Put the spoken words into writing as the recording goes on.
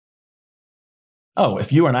oh,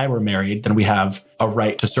 if you and I were married, then we have a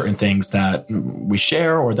right to certain things that we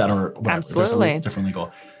share or that are whatever. Absolutely. There's a different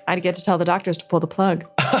legal. I'd get to tell the doctors to pull the plug.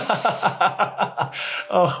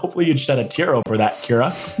 Oh, hopefully you'd shed a tear over that,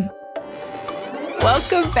 Kira.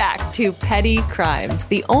 Welcome back to Petty Crimes,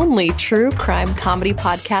 the only true crime comedy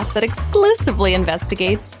podcast that exclusively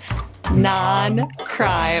investigates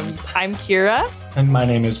non-crimes. I'm Kira. And my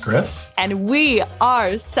name is Griff. And we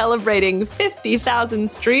are celebrating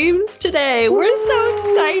 50,000 streams today. We're so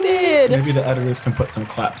excited. Maybe the editors can put some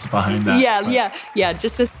claps behind that. Yeah.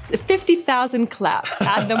 Just 50,000 claps.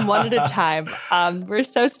 Add them one at a time. We're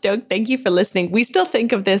so stoked. Thank you for listening. We still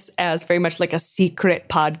think of this as very much like a secret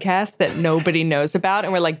podcast that nobody knows about.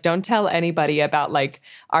 And we're like, don't tell anybody about like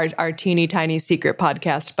our teeny tiny secret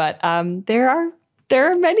podcast. But there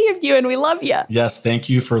are many of you and we love you. Yes, thank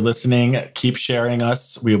you for listening. Keep sharing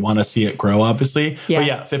us. We want to see it grow, obviously. Yeah. But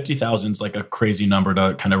yeah, 50,000 is like a crazy number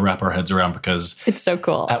to kind of wrap our heads around because it's so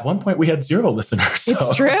cool. At one point we had 0 listeners. So.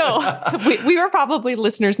 It's true. we were probably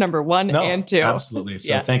listeners number 1 and 2. Absolutely.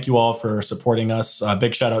 So thank you all for supporting us.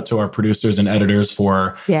 Big shout out to our producers and editors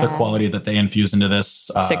for the quality that they infuse into this.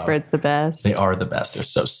 Sick Bird's the best. They are the best. They're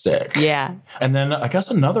so sick. Yeah. And then I guess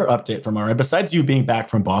another update from our end, besides you being back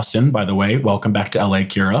from Boston, by the way, welcome back to LA,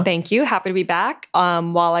 Kira. Thank you. Happy to be back.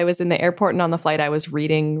 While I was in the airport and on the flight, I was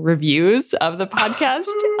reading reviews of the podcast,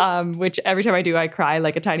 which every time I do, I cry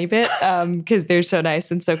like a tiny bit because they're so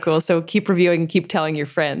nice and so cool. So keep reviewing and keep telling your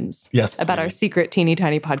friends about our secret teeny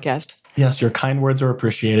tiny podcast. Yes, your kind words are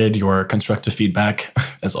appreciated. Your constructive feedback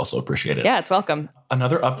is also appreciated. Yeah, it's welcome.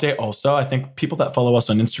 Another update also, I think people that follow us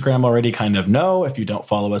on Instagram already kind of know. If you don't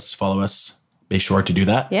follow us. Be sure to do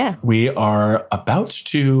that. Yeah. We are about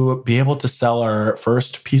to be able to sell our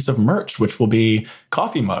first piece of merch, which will be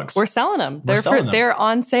coffee mugs. We're selling them. They're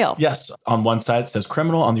on sale. Yes. On one side it says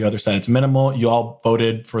criminal. On the other side it's minimal. You all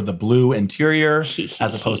voted for the blue interior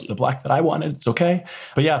as opposed to the black that I wanted. It's okay.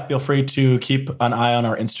 But yeah, feel free to keep an eye on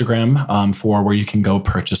our Instagram for where you can go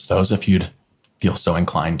purchase those if you'd feel so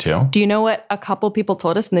inclined to. Do you know what a couple people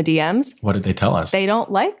told us in the DMs? What did they tell us? They don't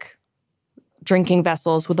like drinking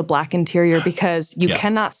vessels with a black interior because you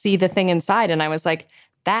cannot see the thing inside. And I was like,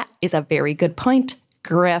 that is a very good point,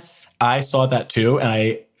 Griff. I saw that too. And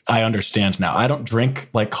I understand now. I don't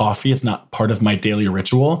drink like coffee. It's not part of my daily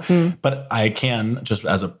ritual, but I can, just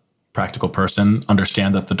as a practical person,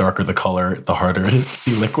 understand that the darker the color, the harder it is to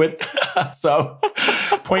see liquid. So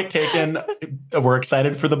point taken. We're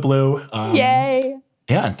excited for the blue. Yay.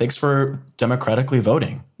 Yeah, and thanks for democratically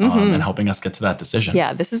voting and helping us get to that decision.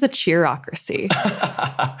 Yeah, this is a cheerocracy.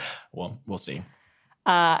 Well, we'll see.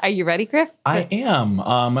 Are you ready, Griff? I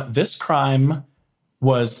am. This crime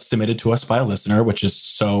was submitted to us by a listener, which is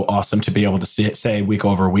so awesome to be able to say week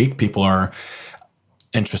over week. People are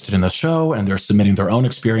interested in the show and they're submitting their own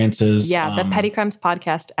experiences. Yeah, the Petty Crimes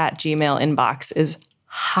Podcast at Gmail inbox is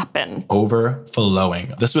hopping.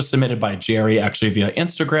 Overflowing. This was submitted by Jerry, actually via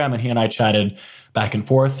Instagram, and he and I chatted back and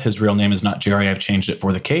forth. His real name is not Jerry. I've changed it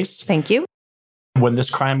for the case. Thank you. When this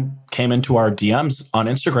crime came into our DMs on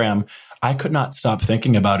Instagram, I could not stop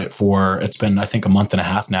thinking about it it's been, I think, a month and a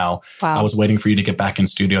half now. Wow. I was waiting for you to get back in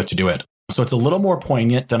studio to do it. So it's a little more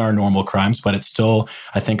poignant than our normal crimes, but it's still,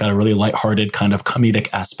 I think, got a really lighthearted kind of comedic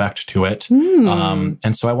aspect to it.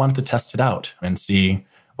 And so I wanted to test it out and see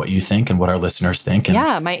what you think and what our listeners think. And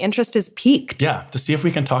yeah, my interest is piqued. Yeah, to see if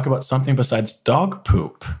we can talk about something besides dog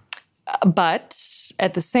poop. But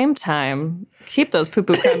at the same time, keep those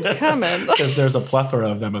poo-poo crimes coming. Because there's a plethora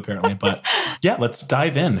of them, apparently. But yeah, let's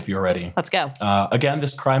dive in if you're ready. Let's go. Again,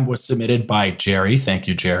 this crime was submitted by Jerry. Thank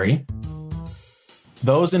you, Jerry.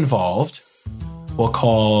 Those involved we'll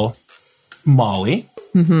call Molly,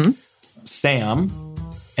 Sam,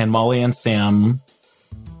 and Molly and Sam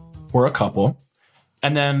were a couple.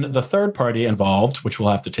 And then the third party involved, which we'll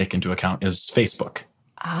have to take into account, is Facebook.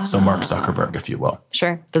 So Mark Zuckerberg, if you will.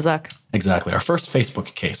 Sure, the Zuck. Exactly. Our first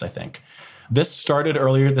Facebook case, I think. This started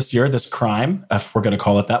earlier this year, this crime, if we're going to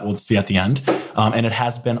call it that, we'll see at the end. And it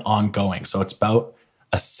has been ongoing. So it's about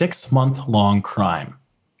a 6-month-long crime.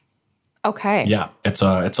 Okay. Yeah, it's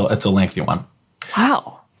a lengthy one.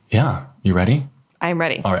 Wow. Yeah. You ready? I'm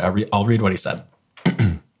ready. All right, I'll read what he said.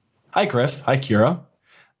 Hi, Griff. Hi, Kira.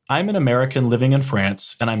 I'm an American living in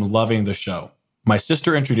France, and I'm loving the show. My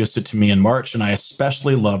sister introduced it to me in March, and I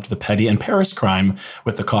especially loved the Petty in Paris crime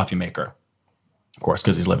with the coffee maker. Of course,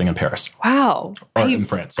 because he's living in Paris. Wow. Or in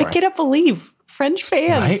France, sorry. I cannot believe French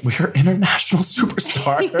fans. Right? We are international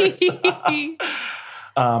superstars.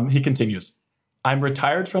 He continues. I'm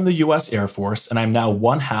retired from the U.S. Air Force, and I'm now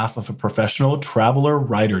one half of a professional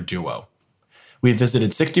traveler-writer duo. We've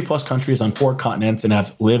visited 60-plus countries on 4 continents and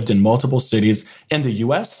have lived in multiple cities in the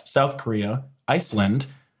U.S., South Korea, Iceland,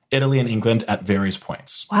 Italy, and England at various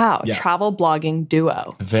points. Wow. Yeah. Travel blogging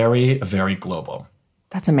duo. Very, very global.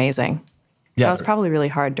 That's amazing. Yeah. That was probably really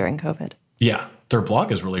hard during COVID. Yeah. Their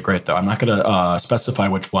blog is really great, though. I'm not going to specify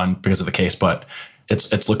which one because of the case, but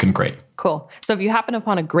it's looking great. Cool. So if you happen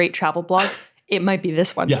upon a great travel blog, it might be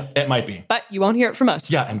this one. Yeah, it might be. But you won't hear it from us.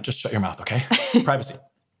 Yeah, and just shut your mouth, okay? Privacy.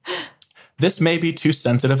 This may be too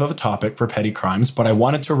sensitive of a topic for petty crimes, but I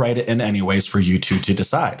wanted to write it in anyways for you two to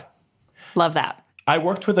decide. Love that. I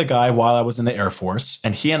worked with a guy while I was in the Air Force,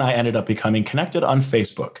 and he and I ended up becoming connected on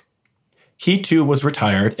Facebook. He too was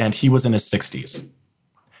retired, and he was in his 60s.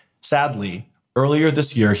 Sadly, earlier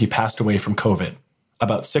this year, he passed away from COVID,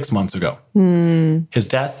 about 6 months ago. His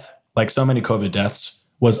death, like so many COVID deaths,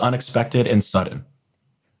 was unexpected and sudden.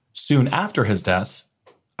 Soon after his death,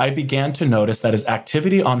 I began to notice that his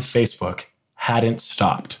activity on Facebook hadn't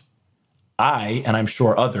stopped. I, and I'm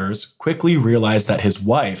sure others, quickly realized that his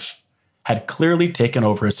wife had clearly taken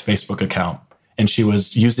over his Facebook account, and she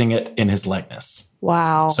was using it in his likeness.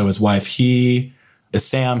 Wow. So his wife, he is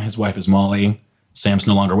Sam, his wife is Molly. Sam's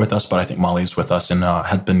no longer with us, but I think Molly's with us and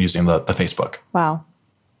had been using the Facebook. Wow.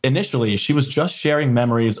 Initially, she was just sharing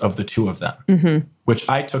memories of the two of them, which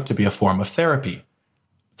I took to be a form of therapy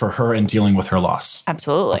for her in dealing with her loss.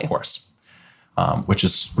 Absolutely. Of course, which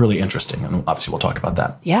is really interesting. And obviously, we'll talk about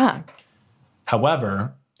that. Yeah.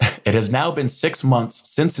 However, it has now been 6 months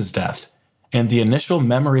since his death, and the initial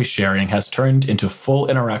memory sharing has turned into full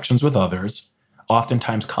interactions with others,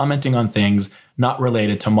 oftentimes commenting on things not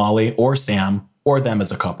related to Molly or Sam or them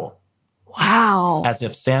as a couple. Wow. As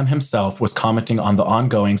if Sam himself was commenting on the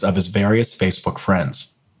ongoings of his various Facebook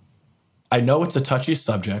friends. I know it's a touchy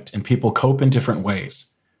subject and people cope in different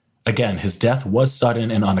ways. Again, his death was sudden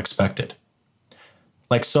and unexpected.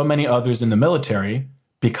 Like so many others in the military,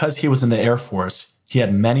 because he was in the Air Force, he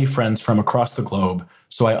had many friends from across the globe,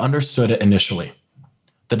 so I understood it initially.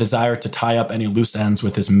 The desire to tie up any loose ends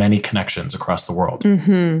with his many connections across the world.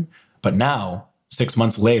 But now, 6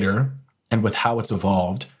 months later, and with how it's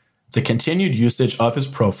evolved, the continued usage of his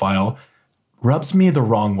profile rubs me the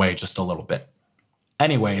wrong way just a little bit.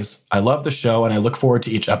 Anyways, I love the show and I look forward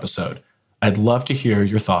to each episode. I'd love to hear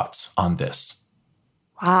your thoughts on this.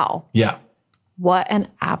 Wow. Yeah. What an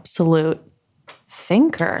absolute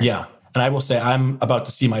thinker. Yeah. And I will say I'm about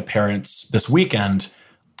to see my parents this weekend,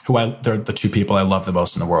 they're the two people I love the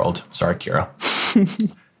most in the world. Sorry, Kira.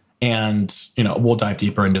 And, we'll dive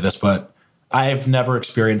deeper into this, but I've never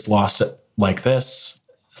experienced loss like this.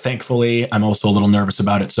 Thankfully, I'm also a little nervous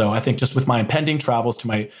about it. So I think just with my impending travels to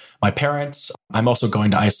my parents, I'm also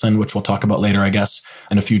going to Iceland, which we'll talk about later, I guess,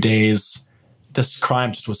 in a few days. This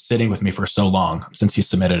crime just was sitting with me for so long since he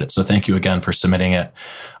submitted it. So thank you again for submitting it.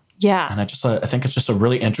 Yeah. And I think it's just a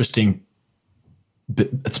really interesting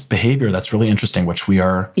it's behavior that's really interesting, which we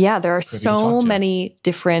are. Yeah, there are so many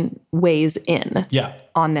different ways in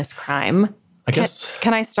on this crime. I guess.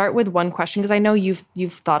 Can I start with one question? Because I know you've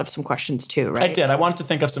thought of some questions too, right? I did. I wanted to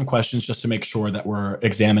think of some questions just to make sure that we're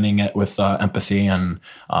examining it with empathy and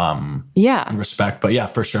respect. But yeah,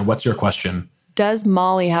 for sure. What's your question? Does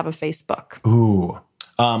Molly have a Facebook? Ooh.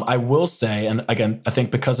 I will say, and again, I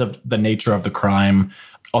think because of the nature of the crime,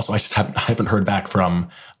 also I haven't heard back from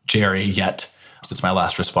Jerry yet since my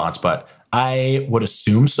last response, but I would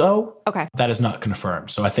assume so. Okay. That is not confirmed.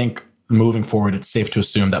 So I think moving forward, it's safe to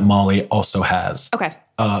assume that Molly also has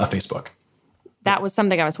a Facebook. That was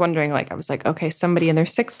something I was wondering. I was like, okay, somebody in their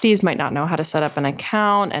 60s might not know how to set up an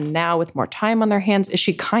account. And now with more time on their hands, is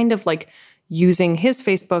she kind of using his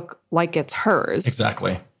Facebook like it's hers?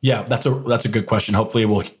 Exactly. Yeah, that's a good question. Hopefully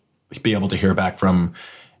we'll be able to hear back from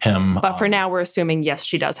him. But for now, we're assuming, yes,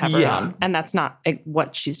 she does have her own. And that's not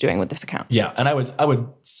what she's doing with this account. Yeah. And I would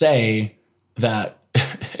say that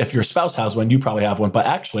if your spouse has one, you probably have one. But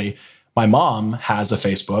actually, my mom has a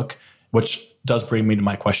Facebook, which does bring me to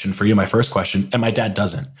my question for you, my first question, and my dad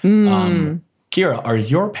doesn't. Kira, are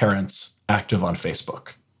your parents active on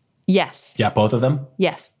Facebook? Yes. Yeah, both of them?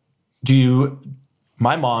 Yes.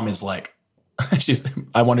 My mom is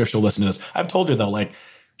I wonder if she'll listen to this. I've told her though,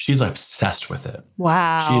 she's obsessed with it.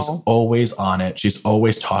 Wow. She's always on it. She's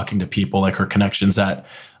always talking to people, her connections that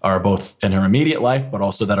are both in her immediate life, but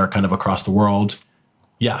also that are kind of across the world.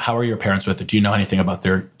 Yeah. How are your parents with it? Do you know anything about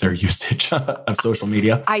their usage of social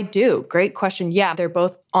media? I do. Great question. Yeah. They're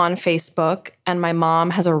both on Facebook and my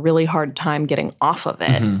mom has a really hard time getting off of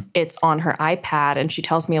it. It's on her iPad and she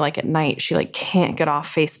tells me at night, she can't get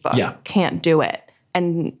off Facebook. Yeah. Can't do it.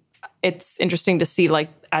 And it's interesting to see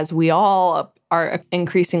as we all are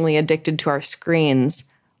increasingly addicted to our screens,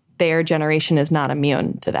 their generation is not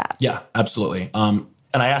immune to that. Yeah, absolutely. And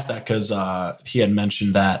I asked that because he had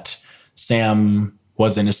mentioned that Sam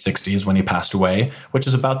was in his 60s when he passed away, which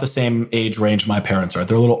is about the same age range my parents are.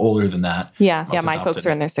 They're a little older than that. Yeah. My folks are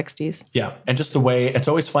in their 60s. Yeah. And just the way, it's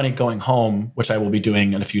always funny going home, which I will be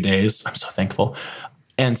doing in a few days. I'm so thankful.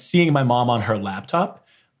 And seeing my mom on her laptop,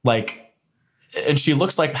 like, and she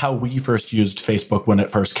looks like how we first used Facebook when it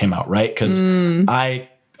first came out, right? Because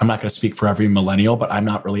I'm not going to speak for every millennial, but I'm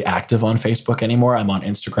not really active on Facebook anymore. I'm on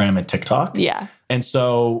Instagram and TikTok. Yeah. And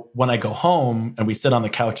so when I go home and we sit on the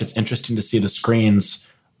couch, it's interesting to see the screens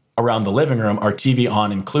around the living room, our TV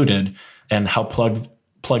on included, and how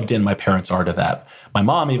plugged in my parents are to that. My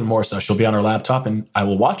mom, even more so, she'll be on her laptop and I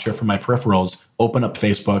will watch her from my peripherals, open up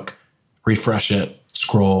Facebook, refresh it,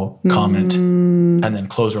 scroll, comment, and then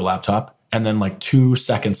close her laptop. And then like 2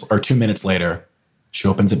 seconds or 2 minutes later, she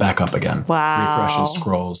opens it back up again. Wow. Refreshes,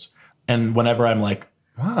 scrolls. And whenever I'm like,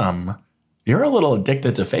 Mom, you're a little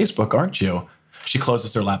addicted to Facebook, aren't you? She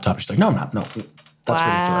closes her laptop. She's like, no, I'm not. No, that's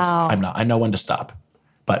ridiculous. I'm not. I know when to stop.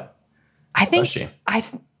 But I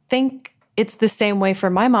think it's the same way for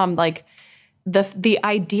my mom. Like the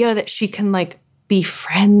idea that she can like be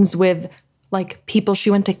friends with like people she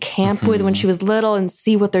went to camp with when she was little and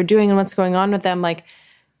see what they're doing and what's going on with them. Like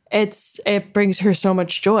it brings her so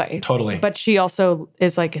much joy. Totally. But she also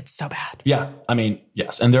is like, it's so bad. Yeah. I mean,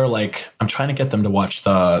 yes. And they're like, I'm trying to get them to watch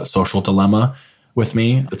The Social Dilemma with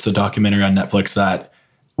me. It's a documentary on Netflix that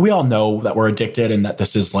we all know that we're addicted and that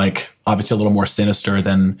this is like obviously a little more sinister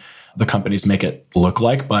than the companies make it look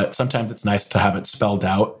like. But sometimes it's nice to have it spelled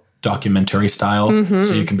out documentary style.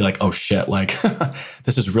 So you can be like, oh shit, like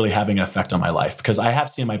this is really having an effect on my life. Because I have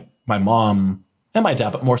seen my mom and my dad,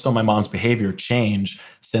 but more so my mom's behavior change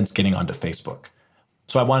since getting onto Facebook.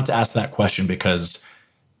 So I wanted to ask that question because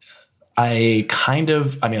I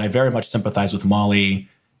very much sympathize with Molly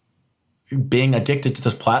being addicted to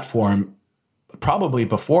this platform, probably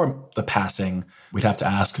before the passing, we'd have to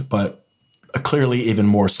ask, but clearly even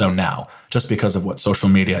more so now, just because of what social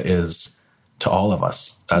media is to all of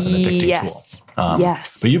us as an addicting tool.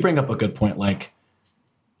 Yes. But you bring up a good point, like,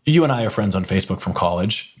 you and I are friends on Facebook from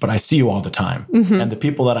college, but I see you all the time. And the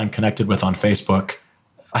people that I'm connected with on Facebook,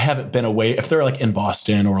 I haven't been away. If they're like in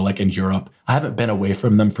Boston or like in Europe, I haven't been away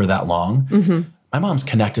from them for that long. My mom's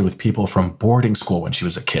connected with people from boarding school when she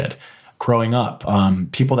was a kid, growing up,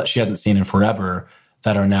 people that she hasn't seen in forever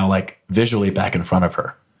that are now like visually back in front of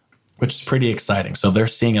her, which is pretty exciting. So they're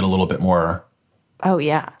seeing it a little bit more. Oh,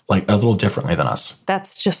 yeah. Like a little differently than us.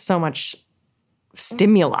 That's just so much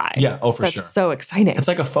stimuli. Yeah. Oh, for That's sure. so exciting. It's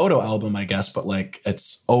like a photo album, I guess, but like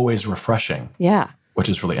it's always refreshing. Yeah. Which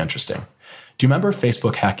is really interesting. Do you remember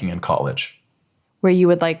Facebook hacking in college? Where you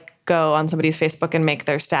would like go on somebody's Facebook and make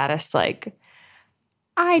their status like,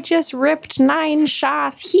 I just ripped 9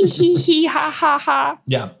 shots. He, ha, ha, ha.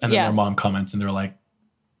 Yeah. And then their mom comments and they're like,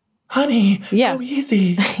 honey, go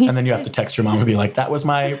easy. And then you have to text your mom and be like, that was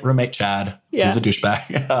my roommate, Chad. He's a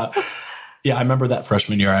douchebag. Yeah, I remember that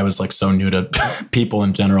freshman year, I was like so new to people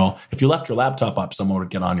in general. If you left your laptop up, someone would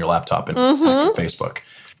get on your laptop and hack your Facebook.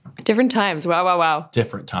 Different times. Wow.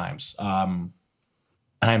 Different times. And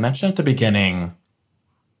I mentioned at the beginning,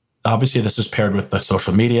 obviously this is paired with the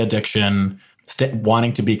social media addiction,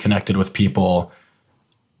 wanting to be connected with people.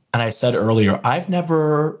 And I said earlier, I've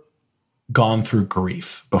never gone through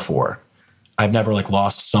grief before. I've never like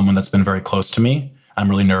lost someone that's been very close to me. I'm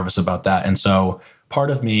really nervous about that. And so part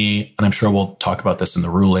of me, and I'm sure we'll talk about this in the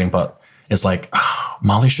ruling, but is like, oh,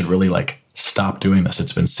 Molly should really like stop doing this.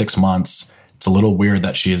 It's been 6 months. It's a little weird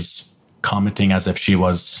that she's commenting as if she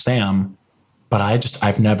was Sam, but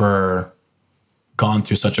I've never gone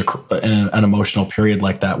through such an emotional period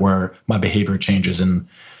like that where my behavior changes and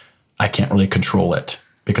I can't really control it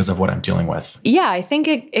because of what I'm dealing with. Yeah, I think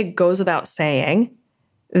it goes without saying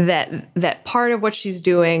that part of what she's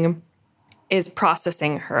doing is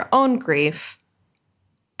processing her own grief.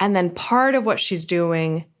 And then part of what she's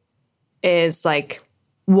doing is like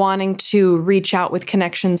wanting to reach out with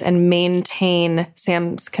connections and maintain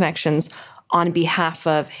Sam's connections on behalf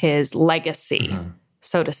of his legacy,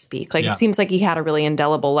 so to speak. Like it seems like he had a really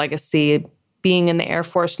indelible legacy being in the Air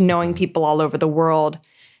Force, knowing people all over the world.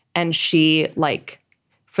 And she, like,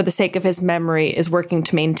 for the sake of his memory, is working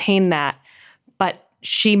to maintain that. But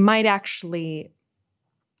she might actually,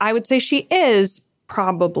 I would say she is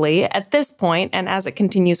probably at this point, and as it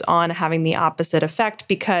continues on, having the opposite effect,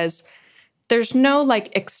 because there's no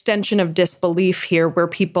like extension of disbelief here where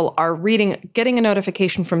people are getting a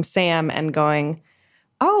notification from Sam and going,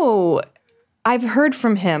 oh, I've heard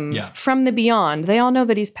from him from the beyond. They all know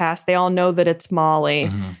that he's passed. They all know that it's Molly.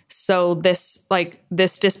 So this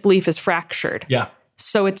disbelief is fractured. Yeah.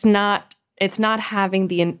 So it's not it's not having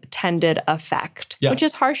the intended effect, Yeah. which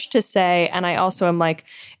is harsh to say. And I also am like,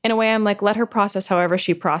 in a way, I'm like, let her process however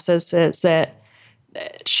she processes it.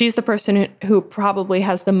 She's the person who probably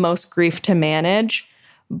has the most grief to manage,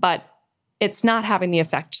 but it's not having the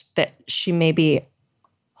effect that she maybe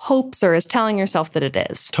hopes or is telling herself that it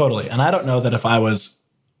is. Totally. And I don't know that if I was,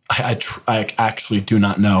 I actually do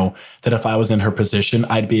not know that if I was in her position,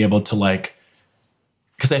 I'd be able to like,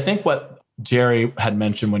 because I think what Jerry had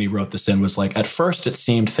mentioned when he wrote this in was like, at first it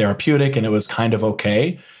seemed therapeutic and it was kind of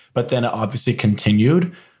okay, but then it obviously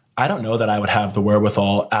continued. I don't know that I would have the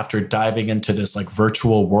wherewithal after diving into this like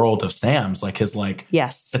virtual world of Sam's, like his like,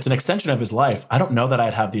 Yes, it's an extension of his life. I don't know that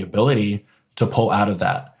I'd have the ability to pull out of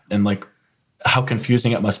that, and like how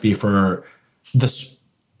confusing it must be for this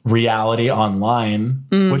reality online,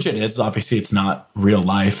 which it is. Obviously it's not real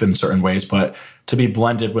life in certain ways, but to be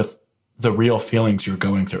blended with the real feelings you're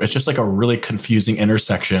going through. It's just like a really confusing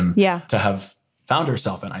intersection to have found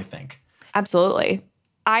herself in, I think. absolutely.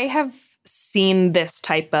 I have seen this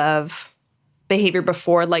type of behavior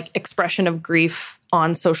before, like expression of grief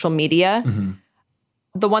on social media. Mm-hmm.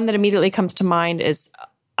 The one that immediately comes to mind is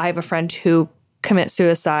I have a friend who commits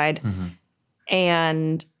suicide,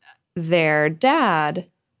 and their dad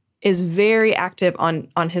is very active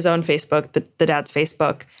on his own Facebook, the dad's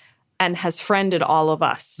Facebook, and has friended all of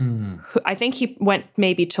us. I think he went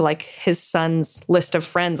maybe to like his son's list of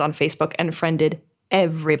friends on Facebook and friended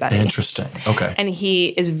everybody. Interesting. Okay. And he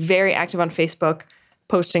is very active on Facebook,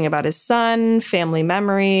 posting about his son, family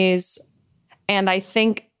memories. And I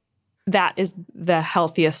think that is the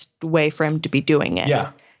healthiest way for him to be doing it.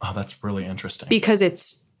 Yeah. Oh, that's really interesting. Because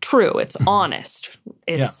it's true. It's honest.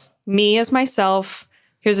 It's me as myself.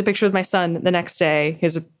 Here's a picture of my son the next day.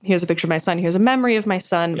 Here's a picture of my son. Here's a memory of my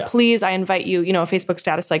son. Yeah. Please, I invite you, a Facebook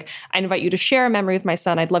status, like, I invite you to share a memory with my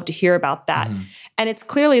son. I'd love to hear about that. And it's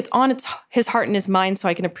on his heart and his mind, so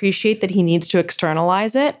I can appreciate that he needs to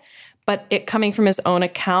externalize it. But it coming from his own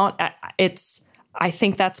account, I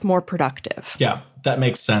think that's more productive. Yeah, that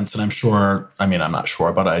makes sense. And I'm not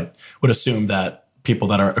sure, but I would assume that people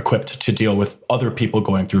that are equipped to deal with other people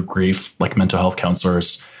going through grief, like mental health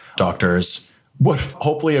counselors, doctors, would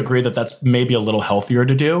hopefully agree that that's maybe a little healthier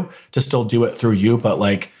to do, to still do it through you, but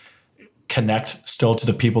like connect still to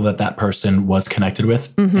the people that person was connected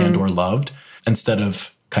with and or loved, instead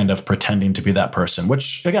of kind of pretending to be that person,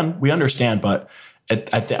 which again, we understand, but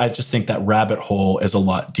I just think that rabbit hole is a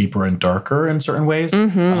lot deeper and darker in certain ways,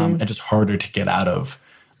 and just harder to get out of.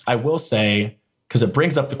 I will say, because it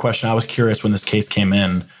brings up the question, I was curious when this case came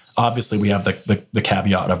in. Obviously, we have the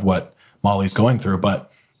caveat of what Molly's going through, but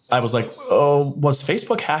I was like, oh, was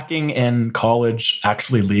Facebook hacking in college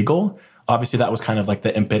actually legal? Obviously, that was kind of like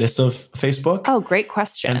the impetus of Facebook. Oh, great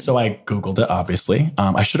question. And so I Googled it, obviously.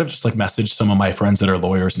 I should have just like messaged some of my friends that are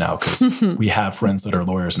lawyers now, because we have friends that are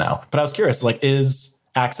lawyers now. But I was curious, like, is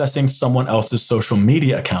accessing someone else's social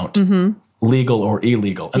media account legal or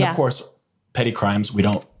illegal? And of course, petty crimes, we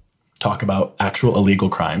don't talk about actual illegal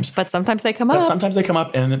crimes. But sometimes they come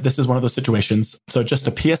up. And this is one of those situations. So just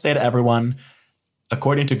a PSA to everyone.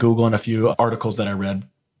 According to Google and a few articles that I read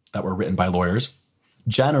that were written by lawyers,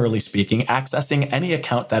 generally speaking, accessing any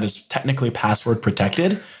account that is technically password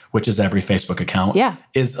protected, which is every Facebook account,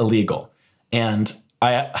 is illegal. And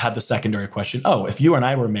I had the secondary question, if you and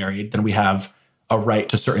I were married, then we have a right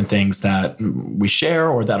to certain things that we share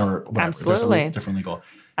or that are whatever. Absolutely. Different legal.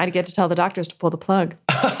 I'd get to tell the doctors to pull the plug.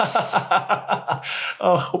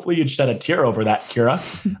 Hopefully you'd shed a tear over that, Kira.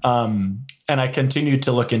 And I continued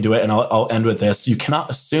to look into it, and I'll end with this. You cannot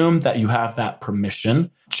assume that you have that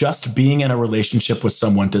permission. Just being in a relationship with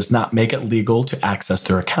someone does not make it legal to access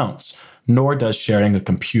their accounts, nor does sharing a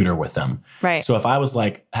computer with them. Right. So if I was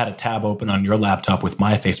like, had a tab open on your laptop with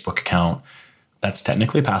my Facebook account, that's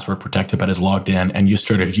technically password protected, but is logged in, and you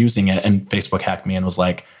started using it, and Facebook hacked me and was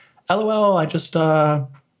like, LOL, I just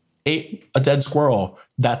ate a dead squirrel.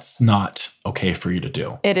 That's not okay for you to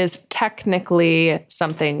do. It is technically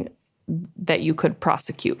something that you could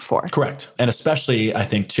prosecute for. Correct. And especially, I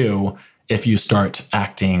think, too, if you start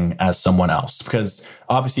acting as someone else, because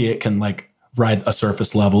obviously it can like ride a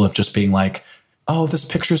surface level of just being like, oh, this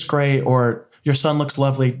picture's great, or your son looks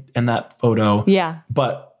lovely in that photo. Yeah.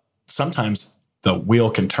 But sometimes the wheel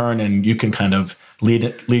can turn and you can kind of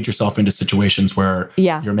lead yourself into situations where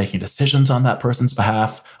you're making decisions on that person's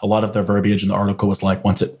behalf. A lot of their verbiage in the article was like,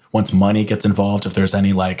 once money gets involved, if there's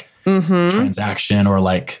any like transaction or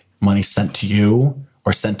like money sent to you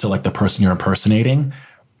or sent to like the person you're impersonating.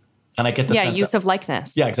 And I get the sense use of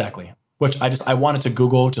likeness. Yeah, exactly. Which I wanted to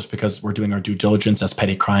Google just because we're doing our due diligence as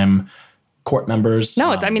petty crime court members.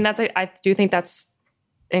 No, I do think that's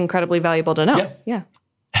incredibly valuable to know. Yeah.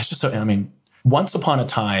 it's just so, I mean, once upon a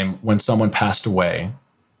time when someone passed away,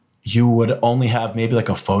 you would only have maybe like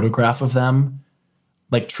a photograph of them.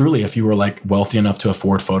 Like truly, if you were like wealthy enough to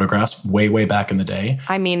afford photographs way back in the day.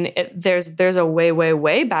 I mean, there's a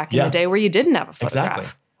way back in the day where you didn't have a photograph.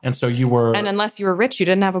 Exactly. And so you were... And unless you were rich, you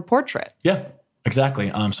didn't have a portrait. Yeah,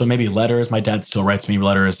 exactly. So maybe letters. My dad still writes me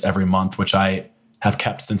letters every month, which I have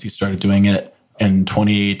kept since he started doing it in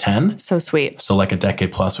 2010. So sweet. So like a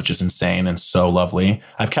decade plus, which is insane and so lovely.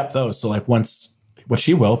 I've kept those. So like once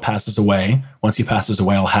he passes away, once he passes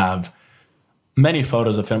away, I'll have many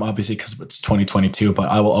photos of him, obviously, because it's 2022, but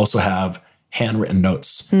I will also have handwritten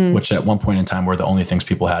notes, which at one point in time were the only things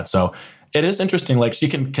people had. So it is interesting. Like she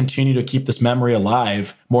can continue to keep this memory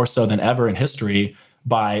alive more so than ever in history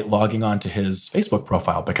by logging on to his Facebook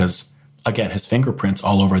profile, because again, his fingerprints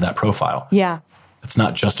all over that profile. Yeah. It's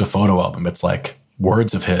not just a photo album. It's like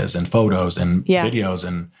words of his and photos and videos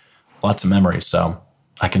and lots of memories. So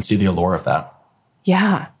I can see the allure of that.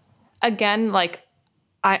 Yeah. Again, like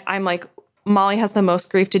I'm like, Molly has the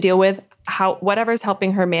most grief to deal with. Whatever's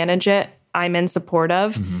helping her manage it, I'm in support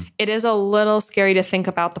of. Mm-hmm. It is a little scary to think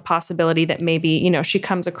about the possibility that maybe, she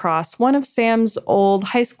comes across one of Sam's old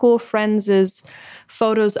high school friends'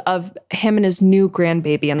 photos of him and his new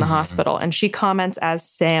grandbaby in the hospital. And she comments as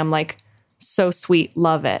Sam, like, so sweet,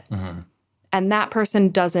 love it. Mm-hmm. And that person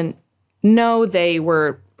doesn't know they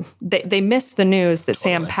missed the news that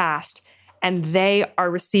Sam passed. And they are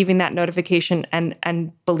receiving that notification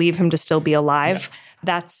and believe him to still be alive. Yeah.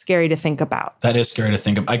 That's scary to think about. That is scary to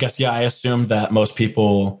think of. I guess, I assumed that most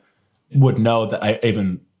people would know that. I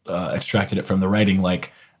even extracted it from the writing,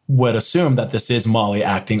 like would assume that this is Molly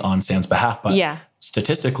acting on Sam's behalf. But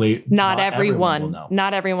statistically, not everyone will know.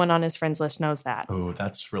 Not everyone on his friends list knows that. Oh,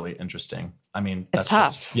 that's really interesting. I mean, that's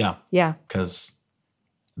tough. Yeah. Because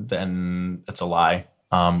then it's a lie.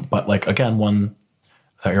 But like, again, one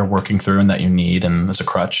that you're working through and that you need and as a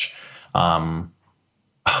crutch.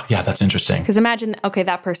 Yeah, that's interesting. Because imagine,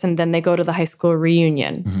 that person, then they go to the high school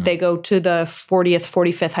reunion. Mm-hmm. They go to the 40th,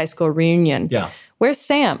 45th high school reunion. Yeah. Where's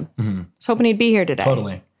Sam? Mm-hmm. I was hoping he'd be here today.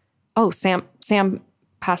 Totally. Oh, Sam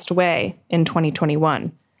passed away in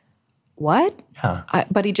 2021. What? Yeah.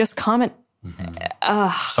 But he just commented.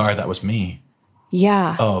 Mm-hmm. Sorry, that was me.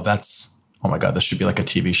 Yeah. Oh my God, this should be like a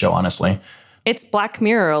TV show, honestly. It's Black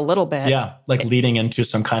Mirror a little bit. Yeah, like leading into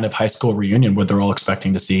some kind of high school reunion where they're all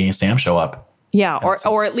expecting to see Sam show up. Yeah,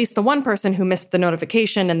 or at least the one person who missed the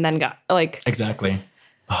notification and then got like... Exactly.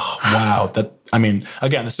 Oh, wow.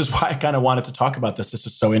 Again, this is why I kind of wanted to talk about this. This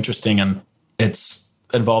is so interesting and it's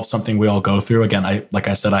involves something we all go through. Again, like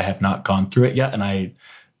I said, I have not gone through it yet and I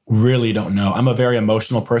really don't know. I'm a very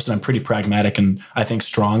emotional person. I'm pretty pragmatic and I think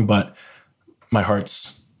strong, but my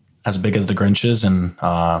heart's as big as the Grinch's and...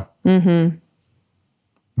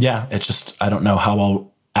 Yeah, it's just, I don't know how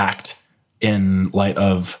I'll act in light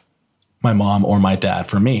of my mom or my dad,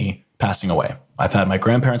 for me, passing away. I've had my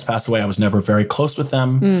grandparents pass away. I was never very close with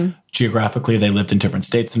them. Geographically, they lived in different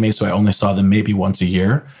states than me, so I only saw them maybe once a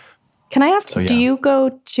year. Can I ask, do you go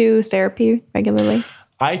to therapy regularly?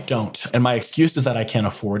 I don't. And my excuse is that I can't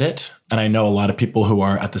afford it. And I know a lot of people who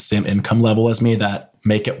are at the same income level as me that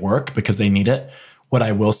make it work because they need it. What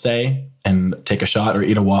I will say, and take a shot or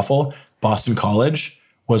eat a waffle, Boston College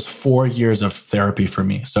was 4 years of therapy for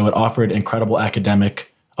me. So it offered incredible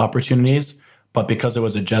academic opportunities, but because it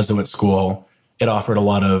was a Jesuit school, it offered a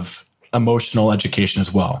lot of emotional education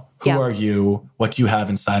as well. Who are you? What do you have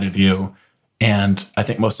inside of you? And I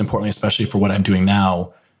think most importantly, especially for what I'm doing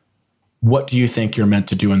now, what do you think you're meant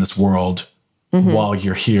to do in this world while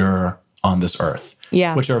you're here on this earth?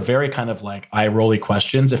 Yeah. Which are very kind of like eye-rolly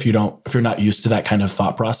questions if you're not used to that kind of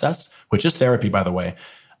thought process, which is therapy, by the way.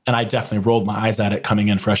 And I definitely rolled my eyes at it coming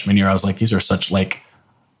in freshman year. I was like, these are such like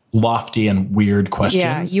lofty and weird questions.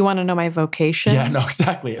 Yeah, you want to know my vocation? Yeah, no,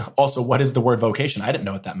 exactly. Also, what is the word vocation? I didn't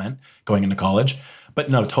know what that meant going into college. But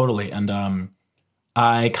no, totally. And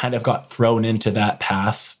I kind of got thrown into that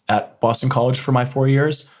path at Boston College for my 4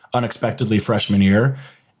 years, unexpectedly freshman year.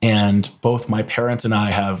 And both my parents and I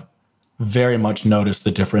have very much noticed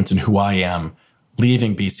the difference in who I am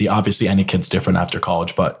leaving BC. Obviously, any kid's different after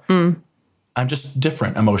college, but I'm just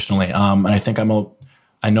different emotionally. And I think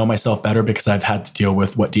I know myself better because I've had to deal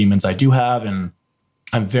with what demons I do have. And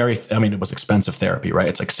I'm it was expensive therapy, right?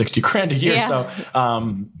 It's like $60,000 a year. Yeah.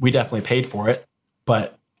 So we definitely paid for it,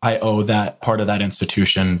 but I owe that part of that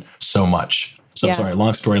institution so much. So I'm sorry,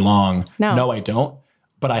 long story long. No, I don't.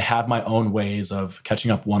 But I have my own ways of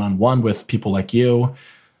catching up one-on-one with people like you,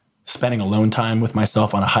 spending alone time with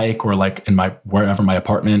myself on a hike or like in wherever my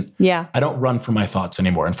apartment. Yeah. I don't run from my thoughts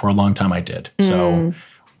anymore. And for a long time I did. So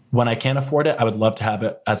when I can't afford it, I would love to have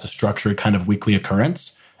it as a structured kind of weekly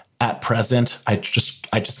occurrence. at present, I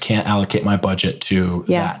just can't allocate my budget to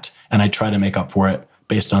that. And I try to make up for it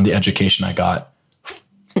based on the education I got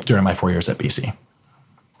during my 4 years at BC.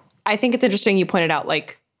 I think it's interesting you pointed out,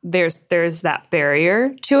 like, there's that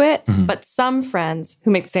barrier to it, but some friends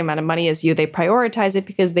who make the same amount of money as you, they prioritize it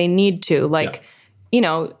because they need to. Like, you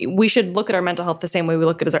know, we should look at our mental health the same way we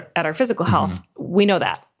look at our physical health. We know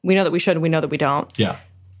that. We know that we should. We know that we don't. Yeah.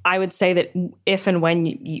 I would say that if and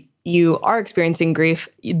when you are experiencing grief,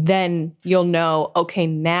 then you'll know, okay,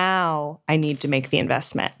 now I need to make the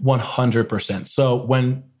investment. 100%. So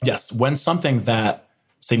when something that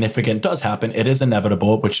significant does happen, it is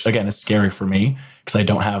inevitable, which again is scary for me because I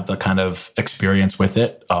don't have the kind of experience with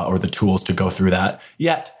it or the tools to go through that.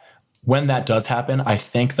 Yet when that does happen, I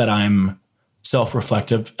think that I'm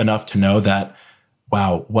self-reflective enough to know that,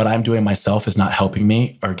 wow, what I'm doing myself is not helping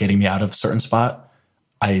me or getting me out of a certain spot.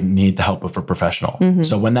 I need the help of a professional.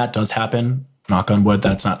 So when that does happen, knock on wood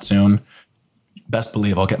that it's not soon, best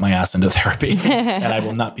believe I'll get my ass into therapy and I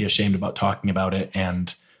will not be ashamed about talking about it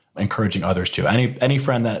and encouraging others to. Any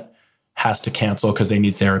friend that has to cancel because they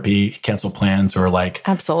need therapy, cancel plans, or like,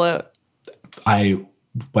 absolute, I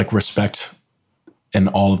like respect in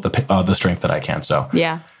all of the strength that I can. So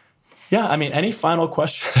yeah. I mean, any final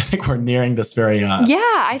question? I think we're nearing this very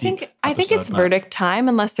I think it's verdict time.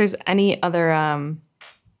 Unless there's any other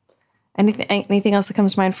anything else that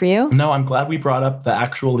comes to mind for you? No, I'm glad we brought up the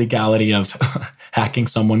actual legality of hacking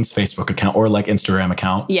someone's Facebook account or like Instagram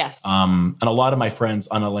account. Yes. And a lot of my friends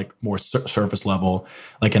on a like more surface level,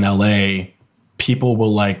 like in LA, people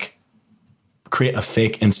will like create a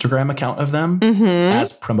fake Instagram account of them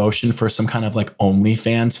as promotion for some kind of like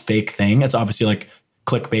OnlyFans fake thing. It's obviously like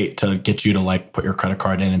clickbait to get you to like put your credit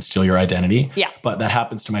card in and steal your identity. Yeah. But that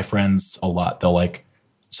happens to my friends a lot. They'll like,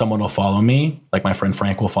 someone will follow me, like my friend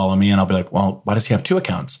Frank will follow me and I'll be like, well, why does he have 2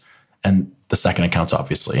 accounts? And the second account's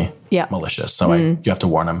obviously malicious. So you have to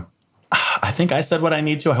warn him. I think I said what I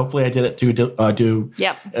need to. Hopefully I did it to do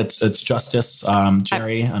it's justice,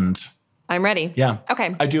 Jerry. And I'm ready. Yeah.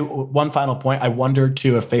 Okay. I do one final point. I wondered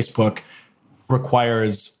too if Facebook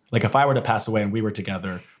requires, like if I were to pass away and we were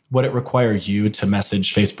together, would it require you to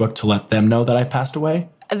message Facebook to let them know that I've passed away?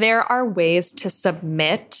 There are ways to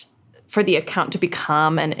submit for the account to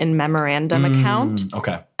become an in memorandum account.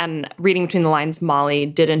 Okay. And reading between the lines, Molly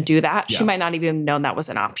didn't do that. Yeah. She might not even have known that was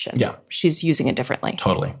an option. Yeah. She's using it differently.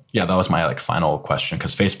 Totally. Yeah, that was my like final question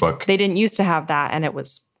because Facebook. They didn't used to have that and that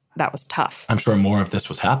was tough. I'm sure more of this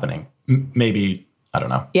was happening. Maybe, I don't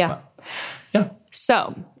know. Yeah. But, yeah.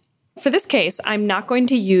 So for this case, I'm not going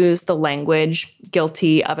to use the language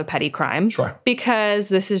guilty of a petty crime. Sure. Because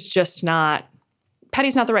this is just not,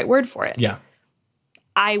 petty's not the right word for it. Yeah.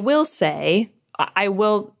 I will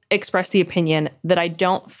express the opinion that I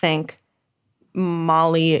don't think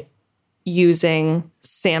Molly using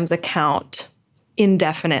Sam's account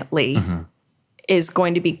indefinitely is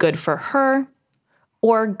going to be good for her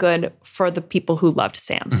or good for the people who loved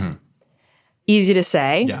Sam. Easy to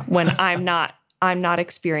say when I'm not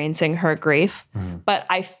experiencing her grief, but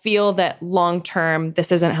I feel that long term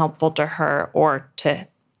this isn't helpful to her or to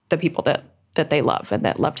the people that they love and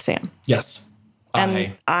that loved Sam. Yes.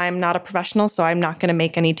 And I'm not a professional, so I'm not going to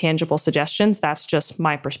make any tangible suggestions. That's just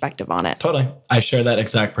my perspective on it. Totally. I share that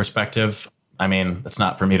exact perspective. I mean, it's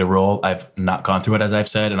not for me to rule. I've not gone through it, as I've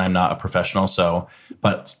said, and I'm not a professional. So,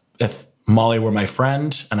 but if Molly were my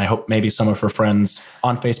friend, and I hope maybe some of her friends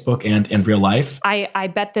on Facebook and in real life.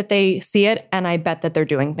 I bet that they see it, and I bet that they're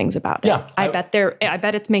doing things about it. Yeah. I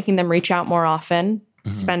bet it's making them reach out more often,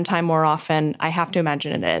 spend time more often. I have to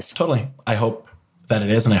imagine it is. Totally. I hope that it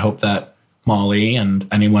is, and I hope that Molly and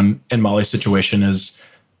anyone in Molly's situation is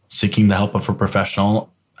seeking the help of a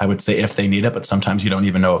professional. I would say if they need it, but sometimes you don't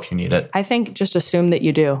even know if you need it. I think just assume that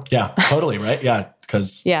you do. Yeah, totally. Right. Yeah.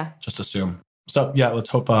 Because just assume. So yeah, let's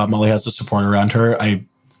hope Molly has the support around her. I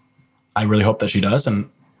really hope that she does. And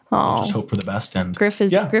just hope for the best. And Griff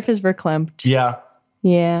is verklempt. Yeah.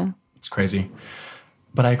 Yeah. It's crazy.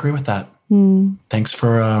 But I agree with that. Thanks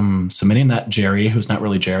for submitting that, Jerry, who's not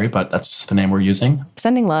really Jerry, but that's the name we're using.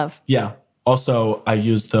 Sending love. Yeah. Also, I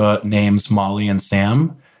used the names Molly and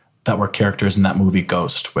Sam that were characters in that movie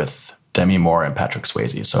Ghost with Demi Moore and Patrick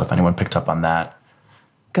Swayze. So if anyone picked up on that.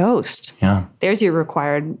 Ghost. Yeah. There's your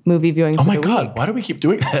required movie viewing for the week. Oh my God, why do we keep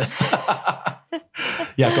doing this?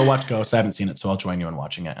 Yeah, go watch Ghost. I haven't seen it, so I'll join you in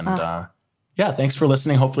watching it. And thanks for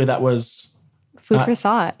listening. Hopefully that was... Food for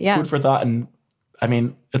thought, yeah. Food for thought. And I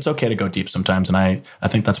mean, it's okay to go deep sometimes. And I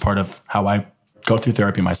think that's part of how I go through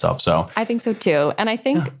therapy myself. So I think so too. And I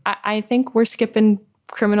think I think we're skipping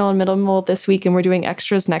criminal and minimal this week and we're doing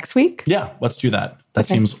extras next week. Yeah, let's do that. That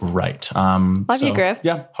seems right. Love you, Griff.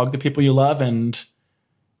 Yeah, hug the people you love and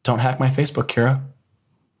Don't hack my Facebook, Kira.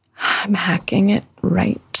 I'm hacking it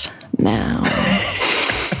right now.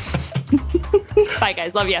 Bye,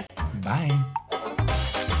 guys. Love you. Bye.